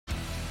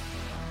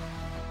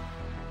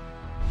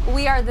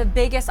We are the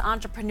biggest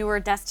entrepreneur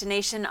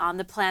destination on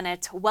the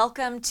planet.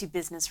 Welcome to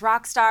Business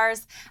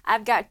Rockstars.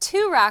 I've got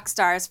two rock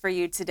stars for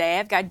you today.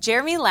 I've got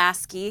Jeremy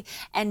Lasky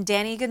and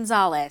Danny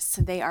Gonzalez.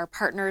 They are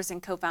partners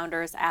and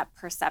co-founders at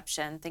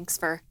Perception. Thanks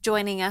for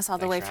joining us all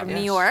the way from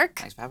New York.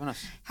 Thanks for having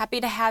us. Happy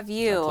to have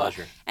you. It's my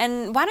pleasure.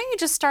 And why don't you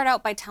just start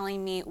out by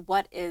telling me,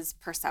 what is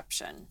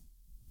Perception?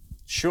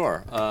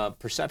 Sure.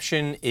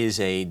 Perception is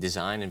a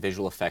design and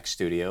visual effects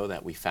studio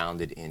that we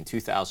founded in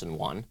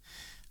 2001.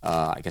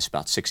 I guess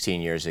about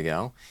 16 years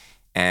ago.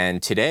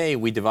 And today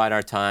we divide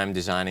our time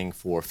designing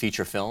for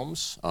feature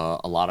films,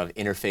 a lot of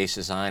interface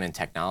design and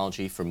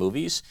technology for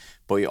movies,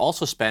 but we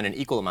also spend an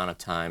equal amount of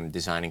time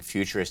designing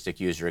futuristic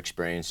user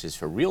experiences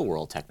for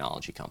real-world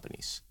technology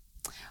companies.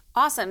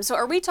 Awesome. So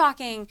are we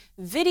talking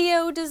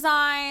video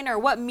design, or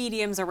what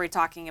mediums are we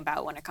talking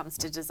about when it comes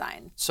to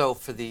design? So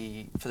for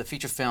the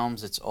feature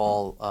films, it's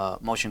all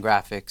motion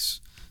graphics,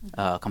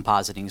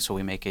 compositing. So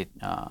we make it,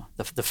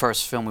 the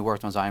first film we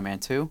worked on was Iron Man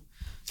 2.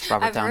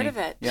 I've heard of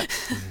it. Yep.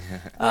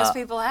 Most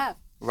people have.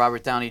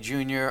 Robert Downey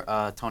Jr.,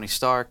 Tony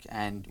Stark,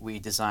 and we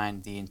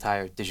designed the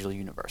entire digital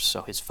universe.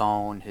 So his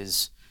phone,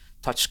 his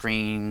touch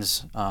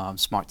screens,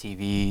 smart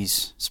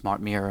TVs,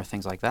 smart mirror,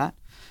 things like that.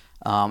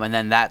 And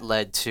then that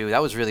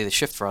was really the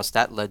shift for us.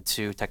 That led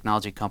to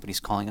technology companies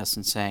calling us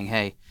and saying,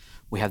 hey,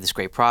 we have this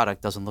great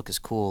product, doesn't look as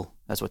cool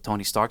as what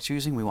Tony Stark's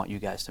using. We want you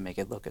guys to make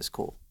it look as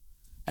cool.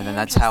 And then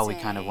that's how we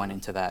kind of went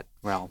into that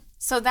realm.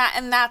 So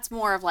that's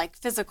more of like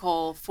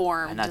physical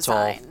form and that's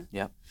design. All,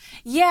 yep.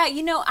 Yeah,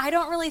 I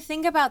don't really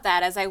think about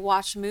that as I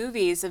watch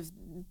movies, of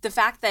the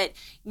fact that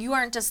you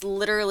aren't just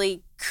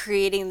literally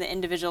creating the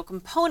individual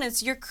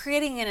components, you're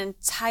creating an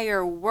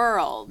entire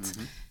world.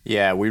 Mm-hmm.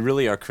 Yeah, we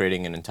really are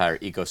creating an entire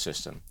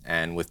ecosystem.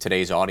 And with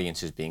today's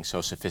audiences being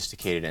so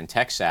sophisticated and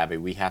tech savvy,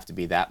 we have to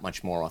be that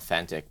much more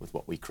authentic with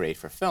what we create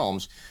for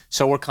films.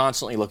 So we're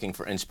constantly looking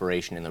for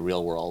inspiration in the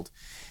real world.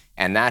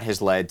 And that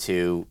has led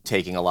to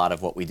taking a lot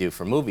of what we do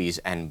for movies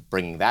and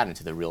bringing that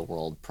into the real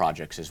world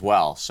projects as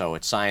well. So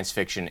it's science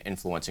fiction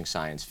influencing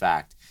science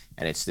fact,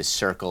 and it's this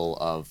circle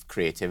of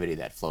creativity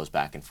that flows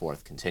back and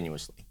forth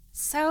continuously.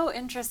 So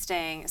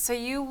interesting. So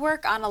you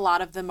work on a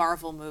lot of the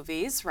Marvel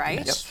movies,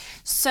 right? Yes.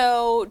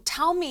 So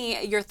tell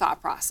me your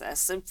thought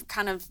process,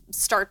 kind of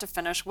start to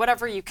finish,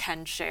 whatever you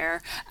can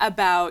share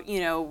about,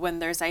 when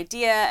there's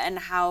idea and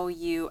how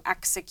you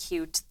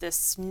execute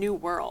this new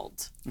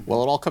world.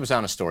 Well, it all comes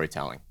down to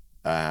storytelling.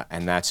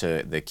 And that's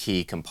the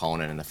key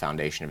component and the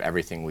foundation of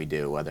everything we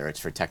do, whether it's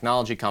for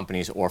technology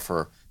companies or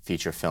for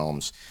feature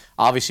films.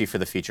 Obviously, for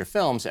the feature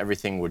films,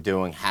 everything we're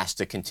doing has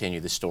to continue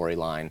the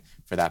storyline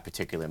for that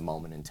particular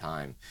moment in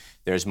time.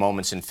 There's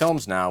moments in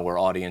films now where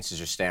audiences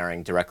are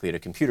staring directly at a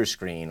computer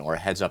screen or a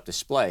heads-up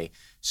display.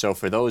 So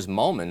for those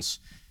moments,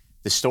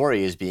 the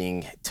story is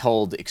being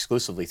told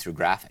exclusively through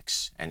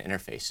graphics and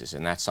interfaces,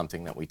 and that's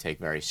something that we take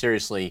very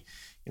seriously.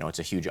 It's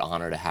a huge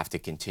honor to have to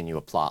continue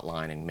a plot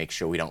line and make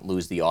sure we don't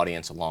lose the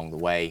audience along the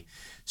way.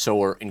 So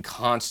we're in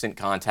constant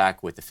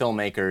contact with the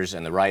filmmakers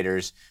and the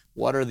writers.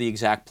 What are the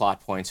exact plot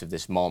points of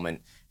this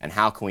moment, and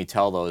how can we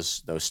tell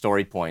those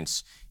story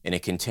points in a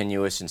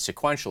continuous and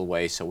sequential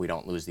way so we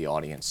don't lose the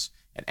audience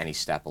at any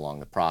step along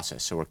the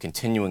process? So we're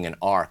continuing an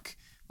arc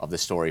of the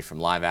story from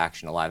live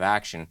action to live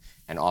action,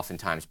 and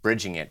oftentimes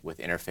bridging it with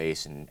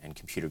interface and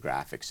computer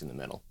graphics in the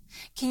middle.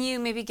 Can you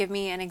maybe give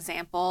me an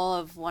example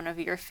of one of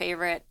your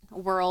favorite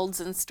worlds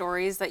and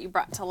stories that you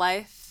brought to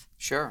life?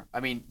 Sure.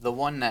 I mean, the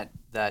one that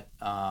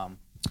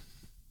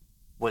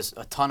was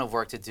a ton of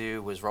work to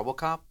do was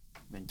RoboCop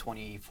in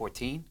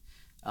 2014,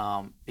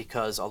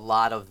 because a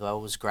lot of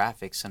those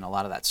graphics and a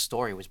lot of that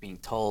story was being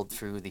told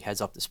through the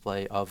heads-up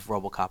display of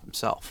RoboCop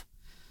himself.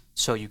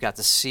 So you got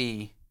to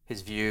see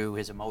his view,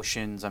 his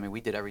emotions. I mean,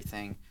 we did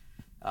everything.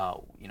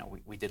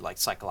 We did like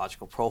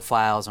psychological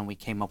profiles, and we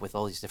came up with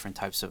all these different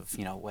types of,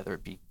 whether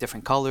it be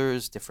different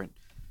colors, different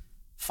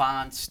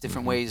fonts,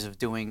 different ways of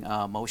doing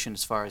motion,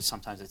 as far as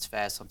sometimes it's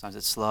fast, sometimes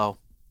it's slow,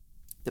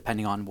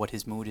 depending on what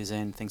his mood is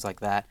in, things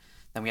like that.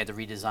 Then we had to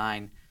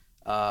redesign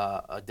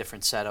a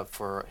different setup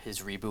for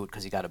his reboot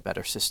because he got a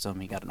better system.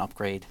 He got an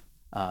upgrade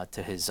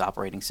to his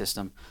operating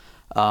system.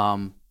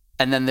 And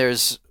then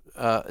there's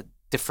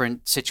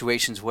different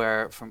situations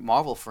where, for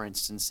Marvel, for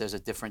instance, there's a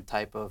different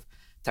type of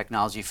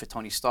technology for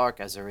Tony Stark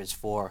as there is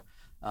for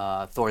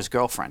Thor's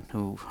girlfriend,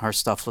 who her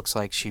stuff looks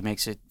like she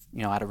makes it,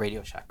 out of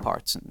Radio Shack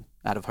parts and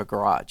out of her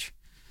garage.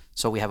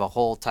 So we have a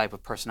whole type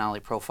of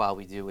personality profile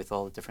we do with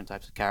all the different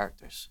types of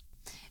characters.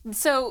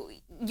 So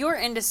your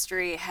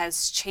industry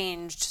has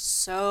changed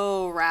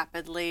so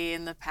rapidly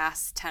in the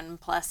past 10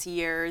 plus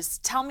years.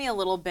 Tell me a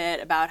little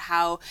bit about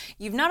how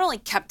you've not only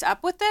kept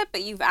up with it,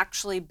 but you've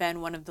actually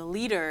been one of the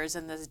leaders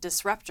and the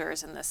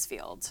disruptors in this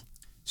field.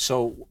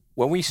 So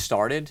when we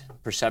started,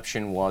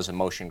 Perception was a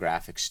motion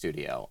graphics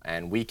studio,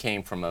 and we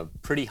came from a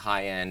pretty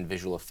high-end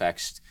visual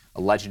effects,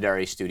 a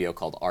legendary studio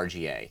called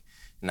RGA,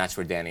 and that's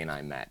where Danny and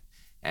I met.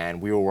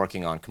 And we were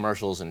working on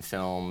commercials and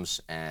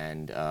films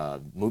and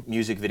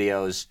music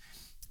videos.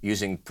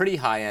 using pretty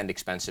high-end,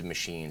 expensive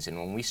machines. And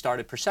when we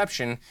started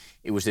Perception,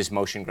 it was this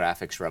motion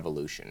graphics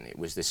revolution. It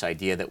was this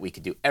idea that we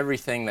could do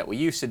everything that we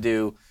used to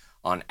do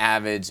on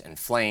Avids and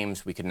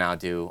Flames, we could now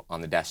do on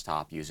the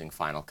desktop using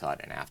Final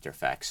Cut and After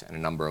Effects and a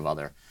number of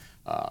other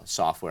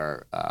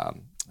software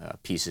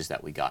pieces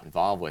that we got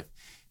involved with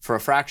for a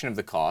fraction of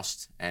the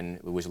cost, and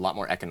it was a lot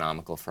more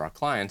economical for our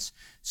clients.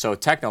 So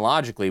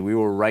technologically, we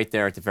were right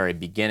there at the very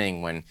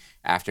beginning when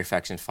After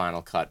Effects and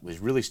Final Cut was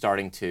really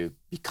starting to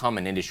become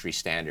an industry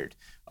standard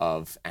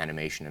of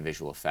animation and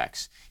visual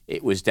effects.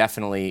 It was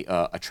definitely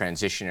a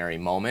transitionary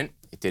moment.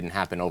 It didn't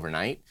happen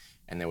overnight,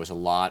 and there was a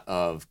lot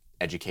of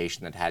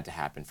education that had to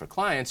happen for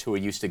clients who were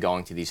used to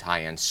going to these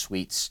high-end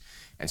suites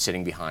and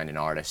sitting behind an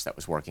artist that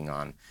was working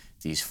on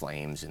these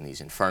Flames and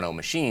these Inferno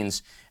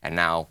machines, and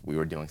now we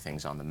were doing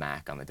things on the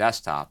Mac, on the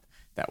desktop,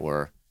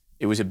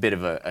 it was a bit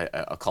of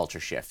a culture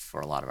shift for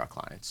a lot of our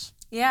clients.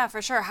 Yeah,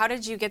 for sure. How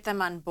did you get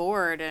them on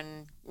board?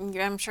 And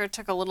I'm sure it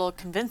took a little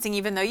convincing,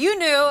 even though you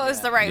knew it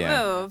was the right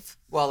move.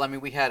 Well, I mean,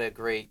 we had a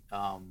great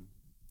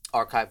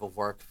archive of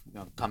work,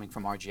 coming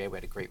from RGA. We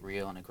had a great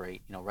reel and a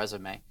great,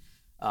 resume.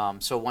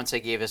 So once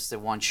they gave us the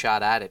one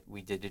shot at it,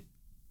 we did it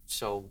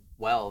so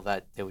well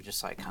that they were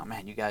just like, oh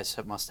man, you guys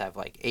must have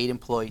like 8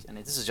 employees. And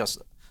this is just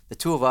the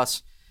 2 of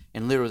us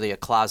in literally a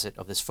closet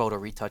of this photo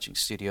retouching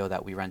studio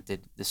that we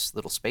rented this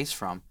little space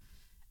from.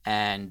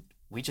 And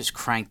we just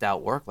cranked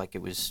out work like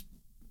it was,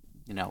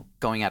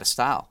 going out of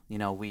style.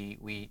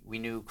 We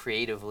knew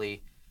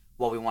creatively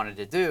what we wanted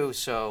to do.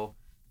 So,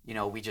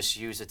 we just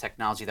used the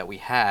technology that we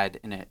had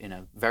in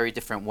a very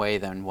different way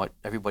than what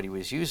everybody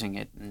was using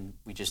it. And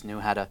we just knew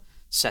how to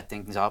set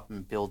things up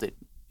and build it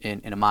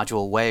in a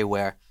modular way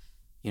where,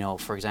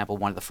 for example,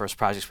 one of the first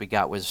projects we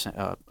got was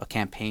a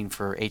campaign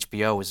for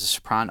HBO, was The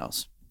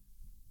Sopranos.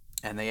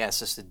 And they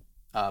asked us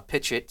to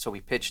pitch it, so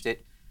we pitched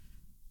it.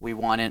 We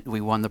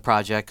won the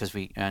project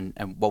because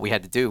and what we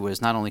had to do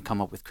was not only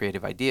come up with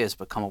creative ideas,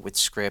 but come up with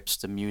scripts,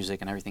 the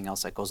music, and everything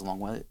else that goes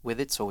along with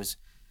it. So it was,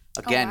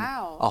 again,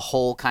 a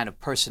whole kind of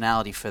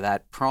personality for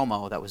that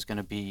promo that was going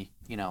to be,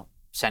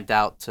 sent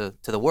out to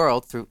the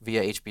world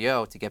via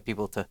HBO to get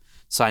people to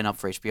sign up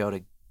for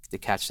HBO to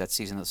catch that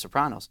season of The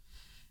Sopranos.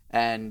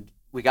 And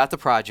we got the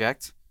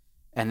project,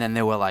 and then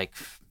there were like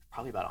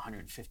probably about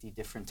 150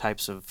 different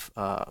types of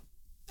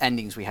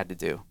endings we had to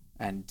do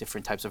and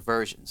different types of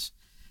versions.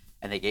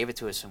 And they gave it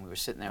to us, and we were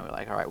sitting there. We're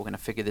like, all right, we're going to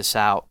figure this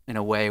out in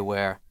a way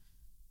where,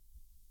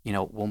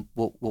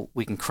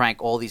 we can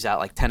crank all these out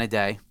like 10 a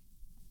day,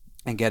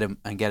 and get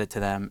it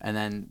to them. And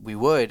then we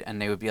would, and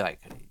they would be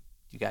like,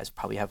 you guys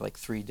probably have like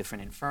 3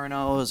 different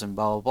Infernos and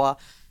blah blah blah.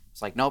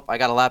 It's like, nope, I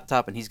got a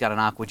laptop and he's got an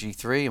Aqua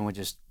G3, and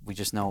we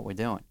just know what we're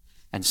doing.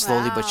 And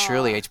slowly but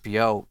surely,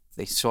 HBO,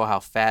 they saw how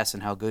fast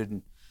and how good,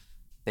 and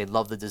they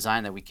loved the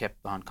design that we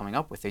kept on coming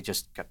up with. They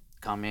just kept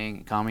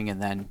coming,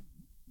 and then,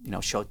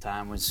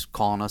 Showtime was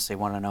calling us. They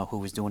wanted to know who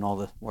was doing all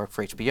the work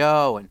for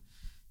HBO, and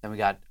then we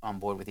got on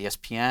board with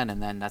ESPN,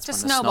 and then that's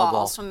just when the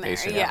snowballs from there.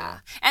 basically. Yeah.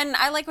 And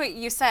I like what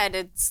you said.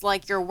 It's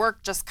like your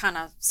work just kind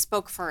of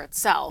spoke for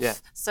itself. Yeah.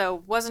 So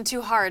it wasn't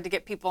too hard to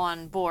get people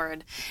on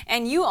board.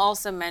 And you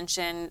also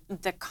mentioned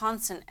the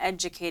constant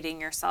educating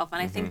yourself.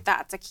 And I think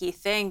that's a key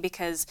thing,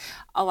 because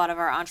a lot of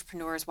our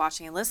entrepreneurs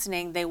watching and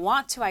listening, they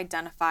want to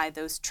identify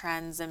those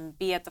trends and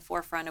be at the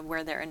forefront of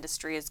where their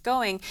industry is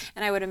going.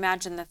 And I would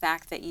imagine the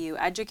fact that you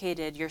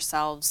educated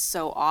yourselves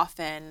so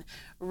often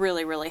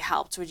really, really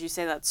helped. Would you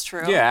say that's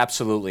true? Yeah,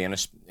 absolutely.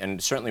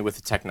 And certainly with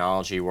the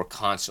technology, we're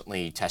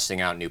constantly testing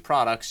out new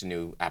products,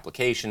 new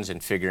applications,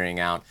 and figuring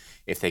out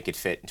if they could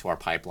fit into our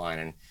pipeline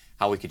and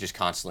how we could just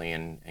constantly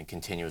and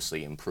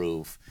continuously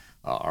improve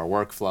our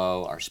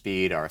workflow, our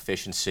speed, our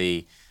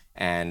efficiency.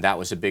 And that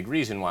was a big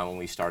reason why when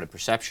we started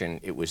Perception,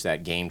 it was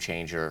that game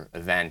changer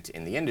event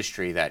in the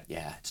industry that,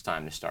 it's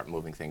time to start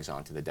moving things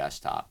onto the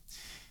desktop.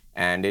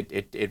 And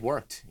it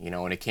worked,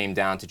 and it came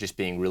down to just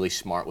being really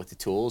smart with the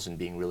tools and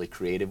being really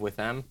creative with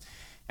them,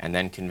 and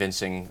then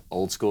convincing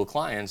old school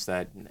clients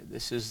that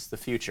this is the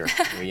future.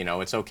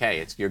 It's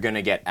okay. You're going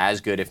to get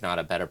as good, if not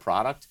a better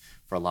product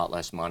for a lot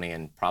less money,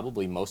 and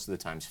probably most of the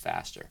times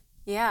faster.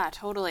 Yeah,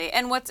 totally.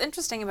 And what's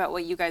interesting about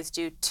what you guys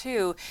do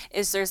too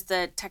is there's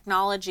the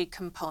technology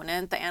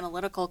component, the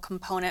analytical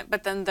component,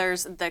 but then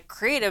there's the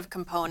creative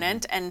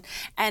component, and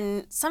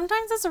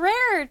sometimes it's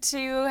rare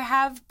to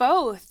have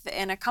both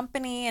in a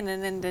company and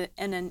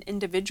in an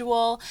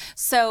individual.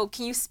 So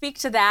can you speak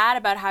to that,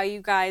 about how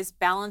you guys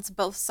balance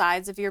both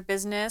sides of your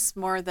business,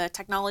 more the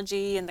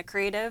technology and the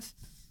creative?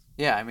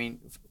 Yeah, I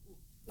mean,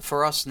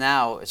 for us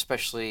now,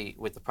 especially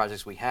with the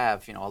projects we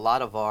have, a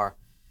lot of our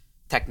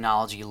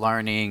technology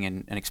learning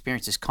and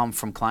experiences come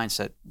from clients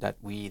that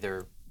we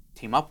either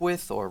team up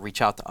with or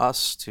reach out to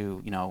us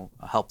to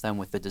help them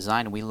with the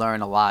design. And we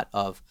learn a lot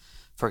of,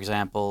 for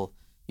example,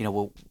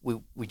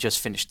 we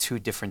just finished 2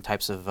 different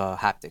types of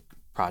haptic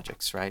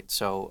projects, right?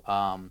 So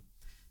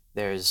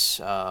there's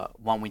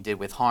one we did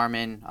with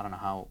Harman. I don't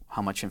know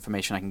how much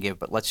information I can give,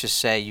 but let's just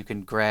say you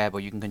can grab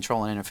or you can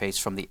control an interface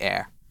from the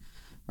air,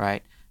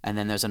 right? And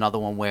then there's another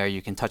one where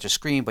you can touch a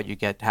screen, but you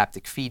get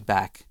haptic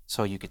feedback,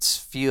 so you could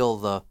feel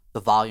the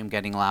the volume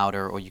getting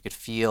louder, or you could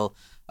feel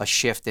a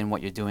shift in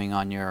what you're doing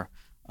on your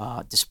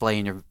display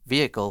in your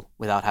vehicle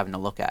without having to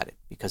look at it,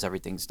 because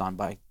everything's done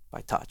by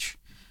touch.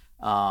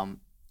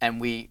 And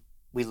we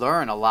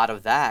learn a lot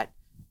of that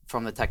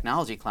from the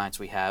technology clients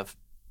we have.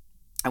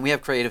 And we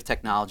have creative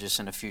technologists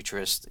and a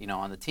futurist,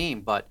 on the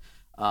team, but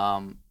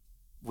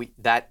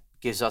that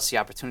gives us the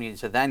opportunity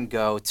to then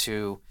go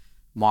to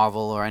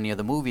Marvel or any of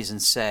the movies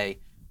and say,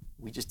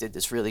 we just did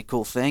this really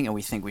cool thing and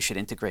we think we should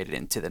integrate it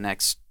into the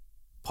next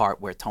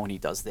part where Tony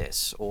does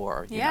this,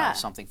 or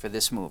something for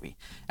this movie.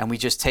 And we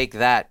just take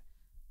that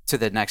to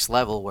the next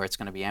level where it's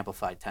going to be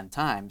amplified 10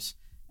 times.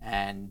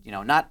 And,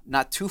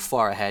 not too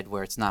far ahead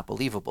where it's not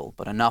believable,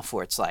 but enough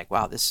where it's like,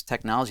 wow, this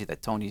technology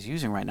that Tony's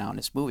using right now in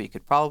this movie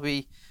could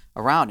probably be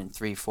around in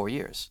 3-4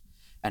 years.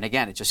 And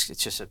again, it's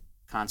just a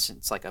constant,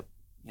 it's like a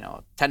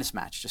tennis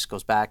match, just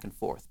goes back and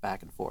forth,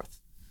 back and forth.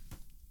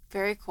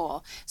 Very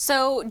cool.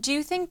 So do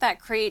you think that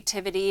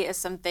creativity is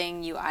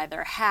something you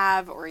either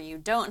have or you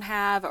don't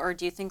have, or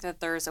do you think that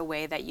there's a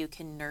way that you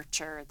can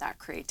nurture that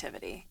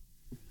creativity?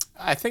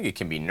 I think it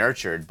can be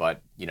nurtured,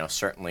 but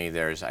certainly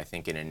there's, I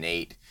think, an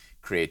innate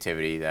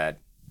creativity that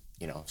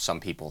some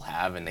people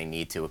have and they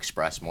need to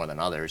express more than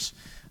others.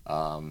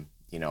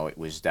 It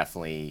was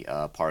definitely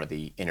part of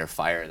the inner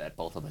fire that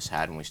both of us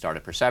had when we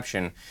started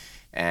Perception.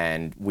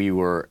 And we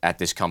were at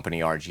this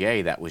company,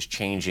 RGA, that was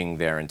changing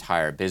their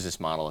entire business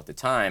model at the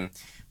time,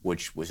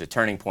 which was a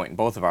turning point in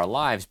both of our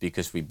lives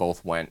because we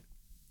both went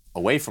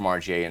away from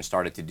RGA and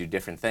started to do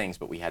different things,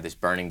 but we had this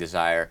burning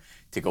desire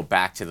to go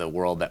back to the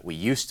world that we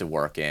used to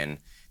work in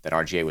that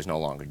RGA was no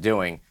longer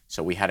doing.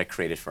 So we had to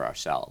create it for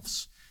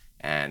ourselves.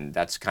 And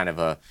that's kind of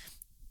a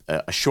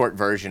short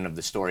version of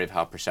the story of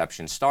how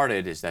Perception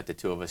started, is that the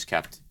two of us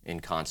kept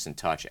in constant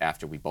touch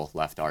after we both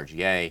left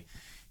RGA.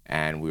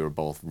 And we were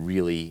both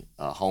really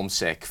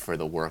homesick for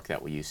the work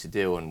that we used to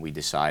do, and we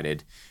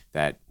decided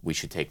that we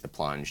should take the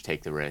plunge,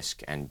 take the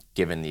risk, and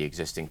given the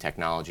existing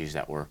technologies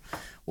that were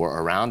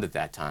around at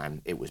that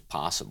time, it was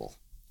possible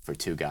for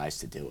two guys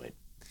to do it.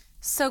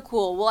 So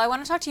cool. Well, I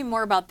want to talk to you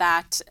more about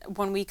that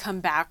when we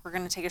come back. We're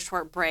going to take a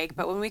short break,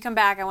 but when we come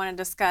back, I want to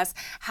discuss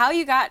how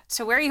you got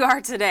to where you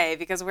are today,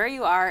 because where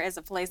you are is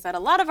a place that a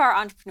lot of our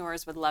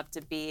entrepreneurs would love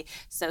to be.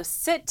 So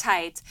sit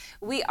tight.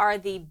 We are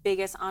the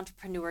biggest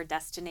entrepreneur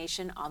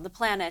destination on the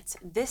planet.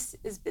 This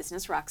is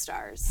Business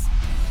Rockstars.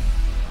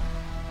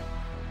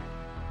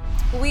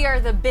 We are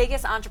the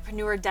biggest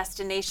entrepreneur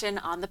destination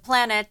on the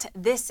planet.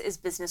 This is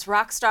Business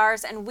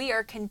Rockstars, and we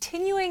are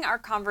continuing our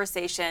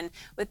conversation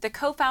with the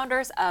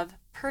co-founders of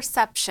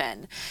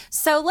Perception.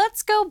 So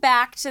let's go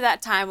back to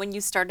that time when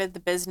you started the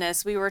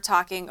business. We were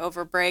talking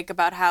over break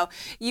about how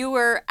you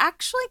were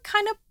actually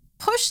kind of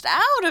pushed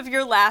out of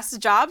your last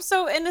job.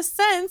 So in a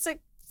sense, it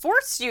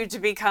forced you to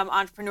become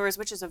entrepreneurs,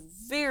 which is a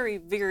very,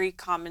 very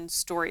common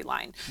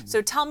storyline. Mm-hmm.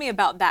 So tell me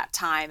about that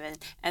time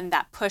and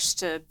that push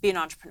to be an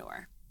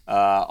entrepreneur.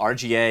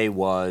 RGA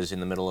was in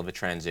the middle of a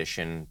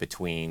transition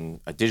between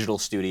a digital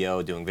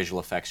studio doing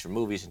visual effects for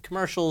movies and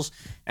commercials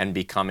and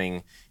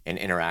becoming an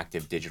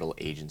interactive digital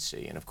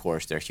agency. And of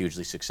course, they're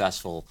hugely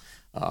successful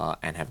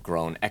and have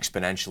grown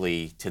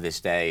exponentially to this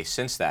day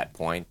since that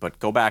point. But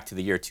go back to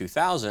the year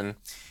 2000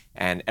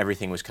 and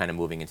everything was kind of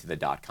moving into the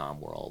 .com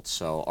world.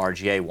 So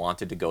RGA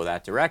wanted to go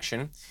that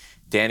direction.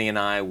 Danny and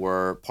I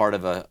were part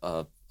of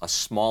a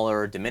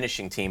smaller,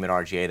 diminishing team at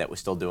RGA that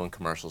was still doing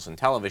commercials and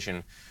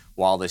television,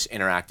 while this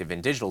interactive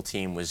and digital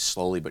team was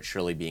slowly but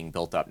surely being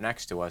built up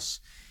next to us.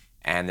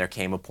 And there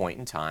came a point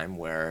in time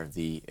where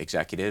the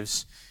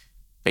executives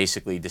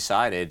basically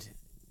decided,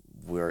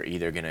 we're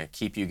either going to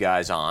keep you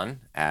guys on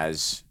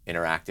as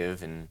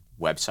interactive and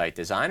website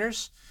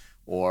designers,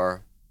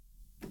 or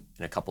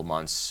in a couple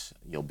months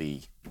you'll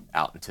be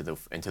out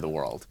into the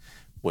world.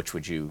 Which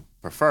would you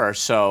prefer?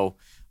 So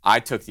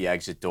I took the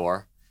exit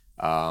door.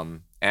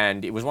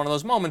 And it was one of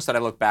those moments that I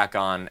look back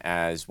on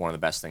as one of the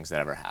best things that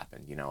ever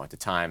happened. At the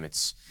time,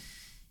 it's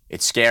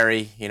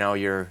scary.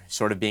 You're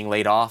sort of being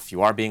laid off.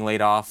 You are being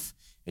laid off.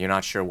 You're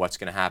not sure what's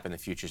going to happen. The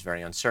future's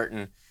very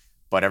uncertain.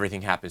 But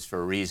everything happens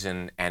for a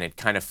reason. And it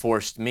kind of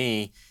forced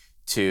me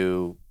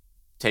to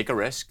take a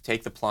risk,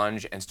 take the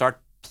plunge, and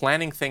start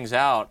planning things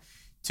out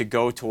to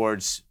go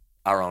towards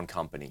our own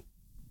company.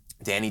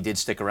 Danny did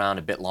stick around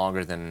a bit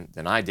longer than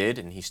I did,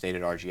 and he stayed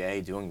at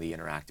RGA doing the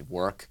interactive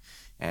work.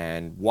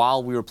 And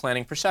while we were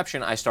planning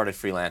Perception, I started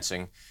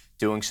freelancing,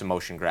 doing some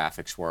motion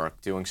graphics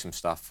work, doing some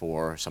stuff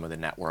for some of the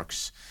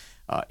networks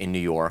in New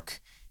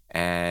York.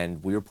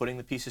 And we were putting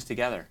the pieces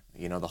together,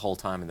 the whole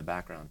time in the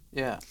background.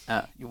 Yeah.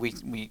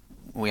 We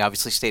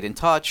obviously stayed in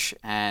touch.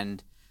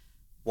 And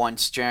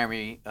once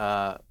Jeremy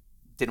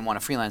didn't want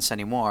to freelance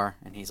anymore,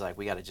 and he's like,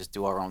 we got to just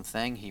do our own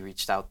thing, he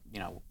reached out,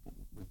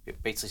 we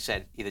basically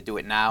said either do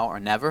it now or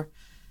never.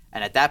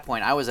 And at that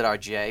point, I was at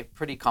RGA,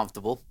 pretty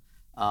comfortable.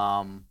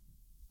 I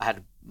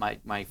had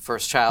my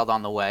first child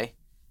on the way,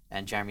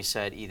 and Jeremy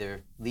said,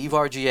 either leave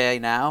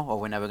RGA now or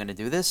we're never going to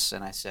do this.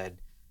 And I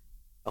said,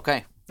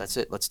 okay, that's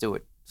it, let's do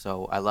it.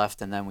 So I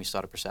left, and then we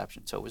started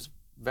Perception. So it was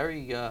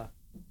very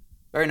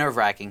very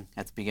nerve-wracking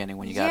at the beginning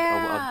when you got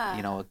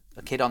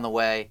a kid on the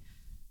way,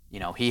 he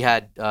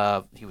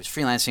was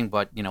freelancing,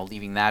 but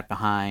leaving that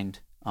behind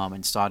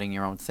and starting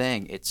your own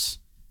thing, it's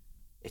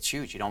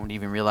huge. You don't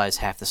even realize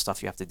half the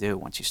stuff you have to do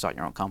once you start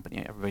your own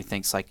company. Everybody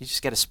thinks like you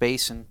just get a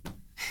space and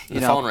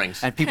the phone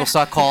rings and people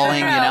start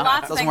calling. Lots it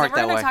of doesn't things. work We're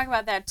that going way. to talk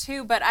about that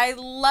too. But I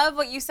love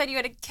what you said. You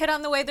had a kid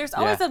on the way. There's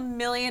always a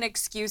million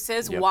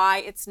excuses why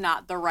it's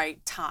not the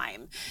right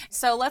time.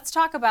 So let's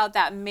talk about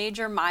that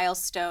major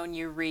milestone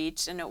you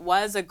reached, and it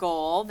was a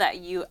goal that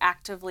you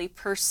actively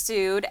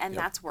pursued, and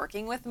that's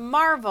working with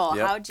Marvel.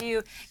 How'd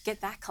you get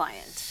that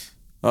client?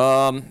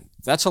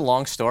 That's a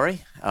long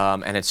story,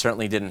 and it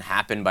certainly didn't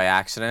happen by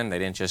accident. They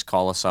didn't just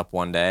call us up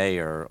one day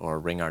or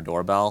ring our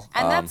doorbell.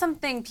 And that's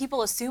something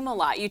people assume a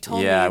lot. You told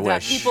me I that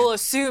wish. people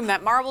assume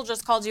that Marvel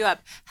just called you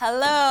up.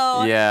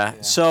 Hello. Yeah.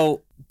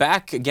 So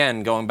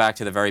going back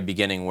to the very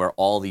beginning where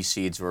all these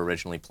seeds were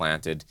originally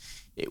planted,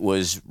 it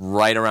was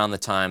right around the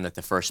time that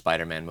the first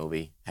Spider-Man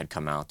movie had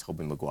come out,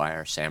 Tobey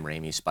Maguire, Sam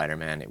Raimi's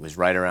Spider-Man. It was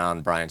right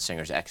around Bryan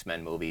Singer's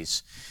X-Men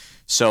movies.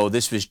 So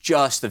this was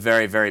just the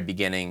very, very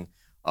beginning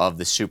of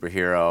the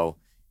superhero,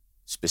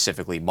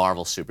 specifically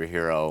Marvel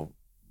superhero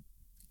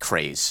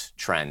craze,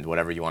 trend,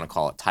 whatever you want to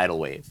call it, tidal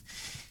wave.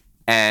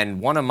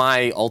 And one of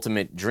my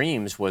ultimate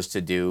dreams was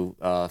to do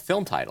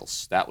film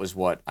titles. That was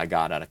what I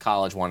got out of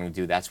college wanting to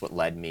do. That's what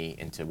led me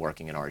into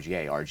working at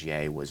RGA.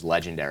 RGA was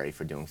legendary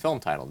for doing film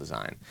title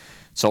design.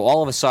 So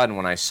all of a sudden,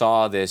 when I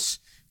saw this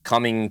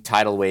coming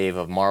tidal wave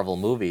of Marvel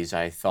movies,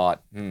 I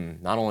thought,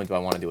 not only do I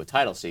want to do a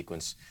title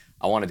sequence,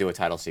 I want to do a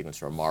title sequence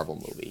for a Marvel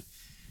movie.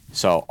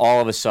 So all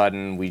of a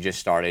sudden, we just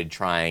started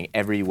trying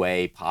every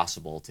way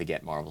possible to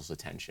get Marvel's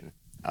attention.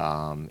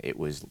 It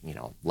was,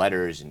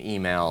 letters and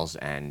emails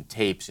and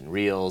tapes and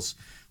reels.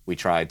 We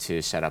tried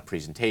to set up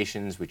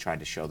presentations. We tried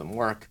to show them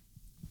work.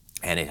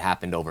 And it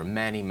happened over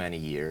many, many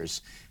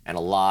years and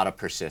a lot of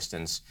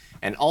persistence.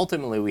 And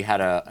ultimately, we had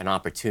an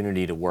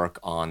opportunity to work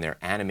on their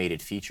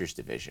animated features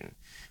division,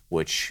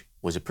 which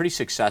was a pretty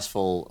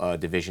successful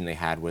division they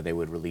had where they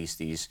would release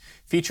these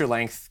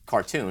feature-length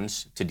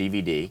cartoons to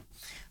DVD.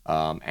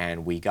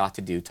 And we got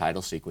to do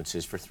title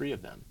sequences for 3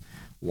 of them.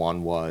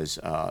 One was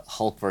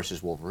Hulk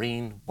versus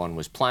Wolverine, one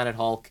was Planet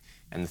Hulk,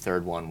 and the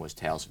third one was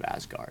Tales of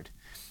Asgard.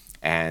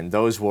 And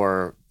those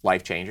were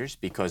life changers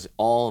because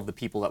all of the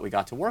people that we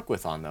got to work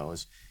with on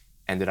those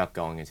ended up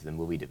going into the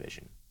movie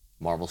division.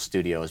 Marvel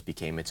Studios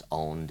became its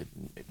own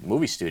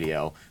movie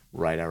studio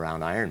right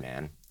around Iron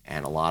Man,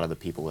 and a lot of the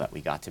people that we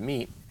got to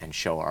meet and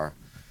show our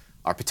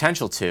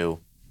potential to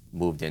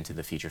moved into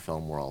the feature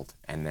film world,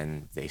 and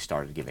then they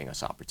started giving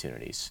us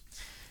opportunities.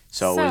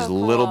 So it was a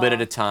little bit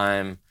at a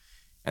time,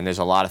 and there's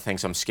a lot of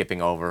things I'm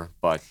skipping over,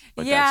 but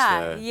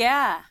that's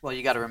the... Well,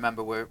 you got to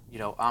remember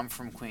I'm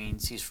from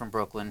Queens, he's from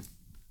Brooklyn,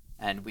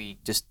 and we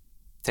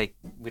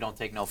don't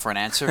take no for an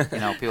answer.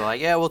 People are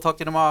like, yeah, we'll talk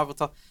to you tomorrow.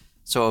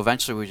 So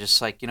eventually we're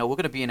just like, we're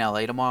going to be in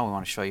LA tomorrow. We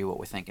want to show you what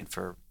we're thinking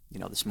for,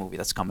 this movie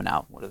that's coming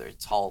out, whether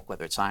it's Hulk,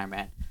 whether it's Iron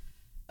Man.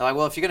 They're like,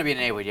 well, if you're going to be in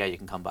the neighborhood, yeah, you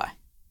can come by.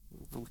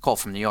 We call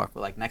from New York.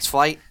 We're like, next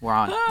flight, we're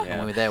on.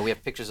 And we were there. We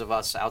have pictures of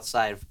us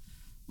outside of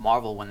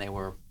Marvel when they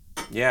were.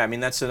 Yeah, I mean,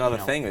 that's another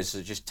thing. Is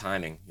just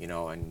timing,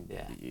 and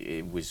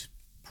it was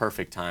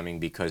perfect timing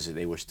because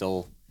they were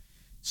still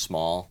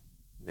small.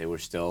 They were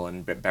still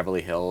in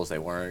Beverly Hills. They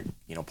weren't,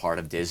 part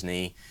of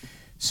Disney.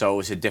 So it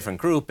was a different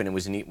group, and it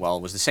was it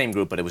was the same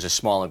group, but it was a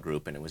smaller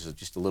group, and it was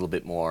just a little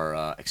bit more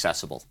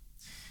accessible.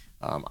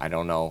 I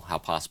don't know how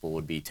possible it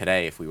would be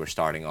today if we were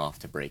starting off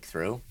to break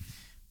through.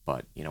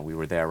 But, we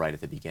were there right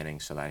at the beginning,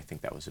 so I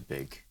think that was a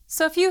big...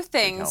 So a few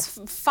things.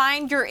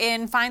 Find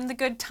the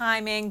good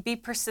timing, be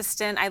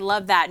persistent. I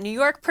love that. New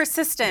York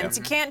persistence.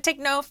 You can't take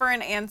no for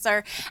an answer.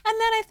 And then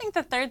I think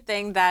the third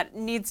thing that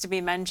needs to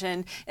be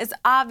mentioned is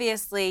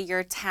obviously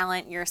your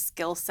talent, your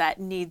skill set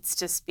needs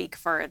to speak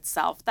for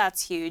itself.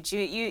 That's huge.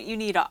 You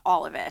need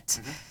all of it.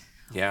 Mm-hmm.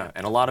 Yeah,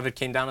 and a lot of it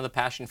came down to the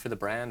passion for the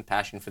brand,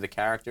 passion for the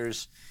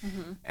characters,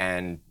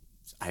 and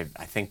I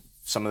think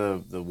some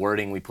of the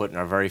wording we put in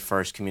our very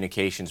first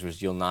communications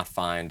was you'll not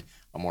find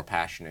a more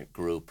passionate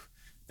group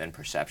than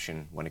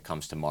Perception when it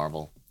comes to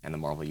Marvel and the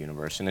Marvel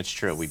Universe. And it's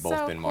true. We've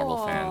both been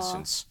Marvel fans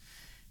since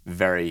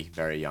very,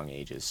 very young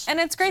ages. And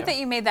it's great that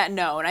you made that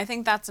known. I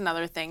think that's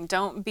another thing.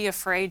 Don't be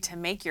afraid to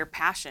make your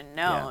passion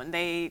known. Yeah.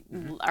 They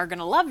are going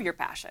to love your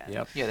passion.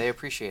 Yep. Yeah, they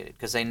appreciate it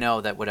because they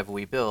know that whatever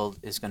we build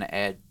is going to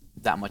add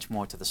that much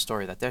more to the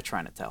story that they're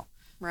trying to tell.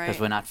 Right.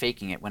 Because we're not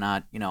faking it. We're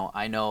not,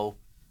 I know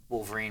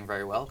Wolverine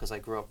very well because I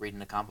grew up reading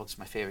the comic books.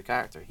 My favorite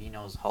character. He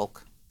knows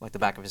Hulk like the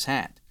back of his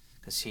hand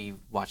because he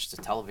watched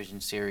the television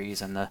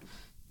series and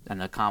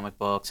the comic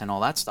books and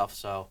all that stuff.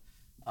 So,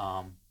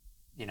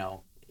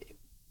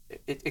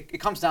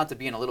 it comes down to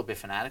being a little bit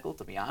fanatical,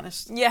 to be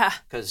honest. Yeah.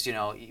 Because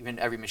even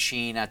every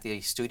machine at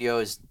the studio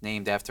is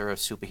named after a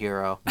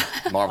superhero.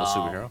 Marvel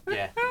superhero.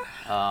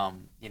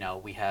 Yeah.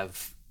 We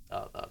have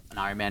an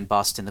Iron Man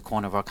bust in the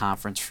corner of our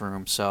conference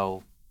room.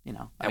 So.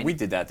 And we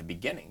did that at the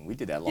beginning. We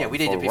did that long we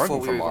did it before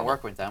we were even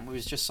working with them. It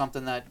was just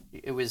something that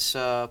it was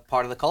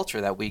part of the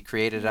culture that we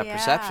created at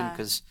Perception.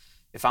 Because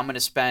if I'm going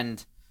to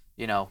spend,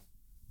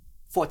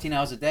 14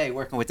 hours a day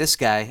working with this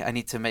guy. I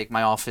need to make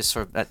my office,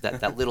 or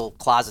that little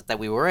closet that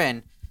we were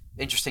in,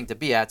 interesting to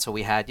be at. So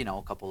we had,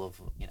 a couple of,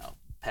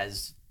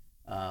 Pez,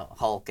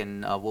 Hulk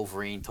and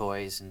Wolverine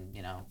toys. And,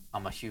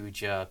 I'm a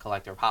huge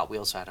collector of Hot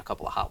Wheels. So I had a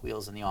couple of Hot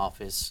Wheels in the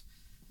office.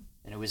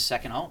 And it was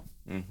second home.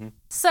 Mm-hmm.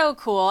 So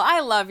cool. I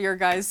love your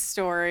guys'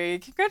 story.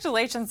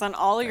 Congratulations on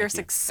all your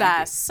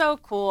success. So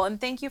cool. And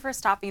thank you for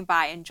stopping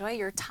by. Enjoy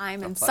your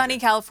time in sunny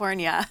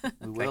California.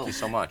 We will. Thank you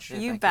so much.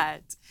 You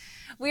bet.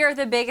 We are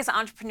the biggest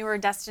entrepreneur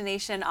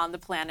destination on the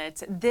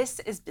planet. This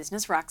is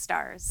Business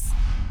Rockstars.